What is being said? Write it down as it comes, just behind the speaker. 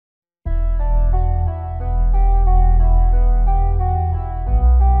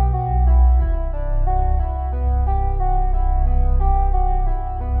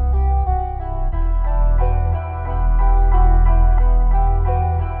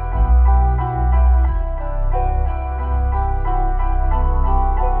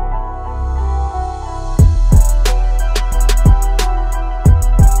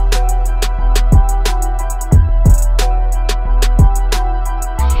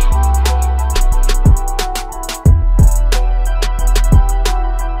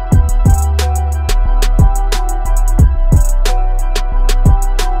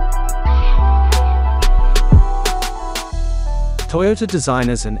Toyota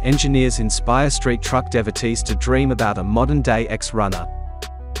designers and engineers inspire street truck devotees to dream about a modern-day X-Runner.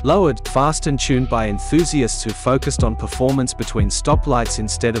 Lowered, fast and tuned by enthusiasts who focused on performance between stoplights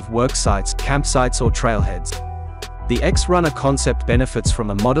instead of work sites, campsites or trailheads. The X-Runner concept benefits from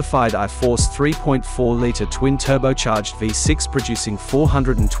a modified I-Force 3.4-liter twin-turbocharged V6 producing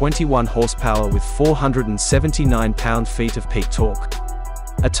 421 horsepower with 479 pound-feet of peak torque.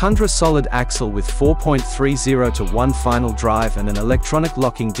 A Tundra solid axle with 4.30 to 1 final drive and an electronic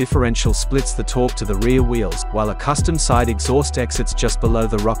locking differential splits the torque to the rear wheels, while a custom side exhaust exits just below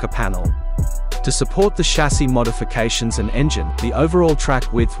the rocker panel. To support the chassis modifications and engine, the overall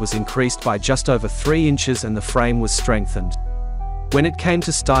track width was increased by just over 3 inches and the frame was strengthened. When it came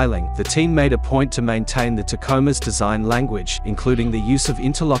to styling, the team made a point to maintain the Tacoma's design language, including the use of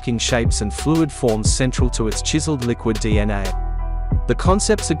interlocking shapes and fluid forms central to its chiseled liquid DNA. The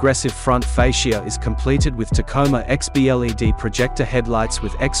concept's aggressive front fascia is completed with Tacoma XB LED projector headlights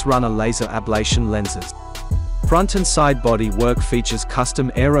with X-Runner laser ablation lenses. Front and side body work features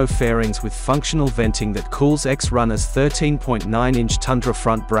custom aero fairings with functional venting that cools X-Runner's 13.9-inch Tundra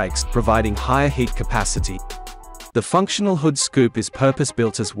front brakes, providing higher heat capacity. The functional hood scoop is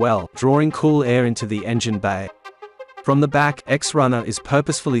purpose-built as well, drawing cool air into the engine bay. From the back, X-Runner is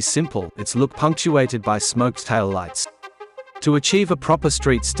purposefully simple, its look punctuated by smoked taillights. To achieve a proper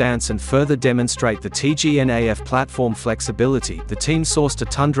street stance and further demonstrate the TGNAF platform flexibility, the team sourced a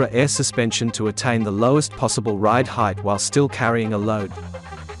Tundra air suspension to attain the lowest possible ride height while still carrying a load.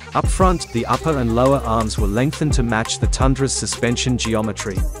 Up front, the upper and lower arms were lengthened to match the Tundra's suspension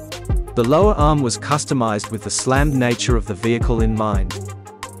geometry. The lower arm was customized with the slammed nature of the vehicle in mind.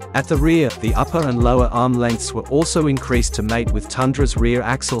 At the rear, the upper and lower arm lengths were also increased to mate with Tundra's rear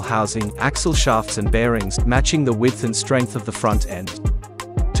axle housing, axle shafts and bearings, matching the width and strength of the front end.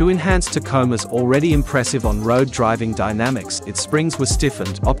 To enhance Tacoma's already impressive on-road driving dynamics, its springs were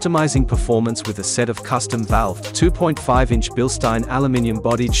stiffened, optimizing performance with a set of custom valved, 2.5-inch Bilstein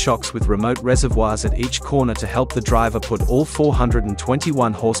aluminum-bodied shocks with remote reservoirs at each corner to help the driver put all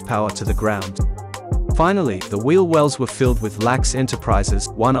 421 horsepower to the ground. Finally, the wheel wells were filled with Lax Enterprises,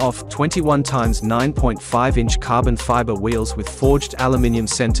 one-off, 21x9.5-inch carbon fiber wheels with forged aluminium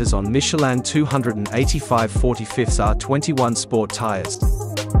centers on Michelin 285 45s R21 Sport tires.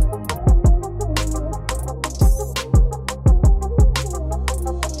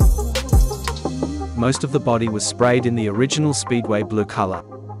 Most of the body was sprayed in the original Speedway blue color.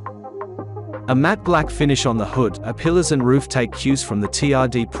 A matte black finish on the hood, pillars and roof take cues from the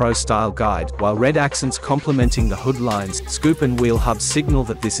TRD Pro Style Guide, while red accents complementing the hood lines, scoop and wheel hubs signal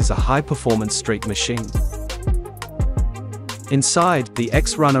that this is a high-performance street machine. Inside, the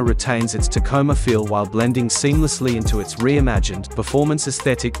X-Runner retains its Tacoma feel while blending seamlessly into its reimagined performance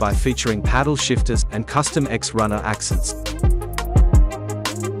aesthetic by featuring paddle shifters and custom X-Runner accents.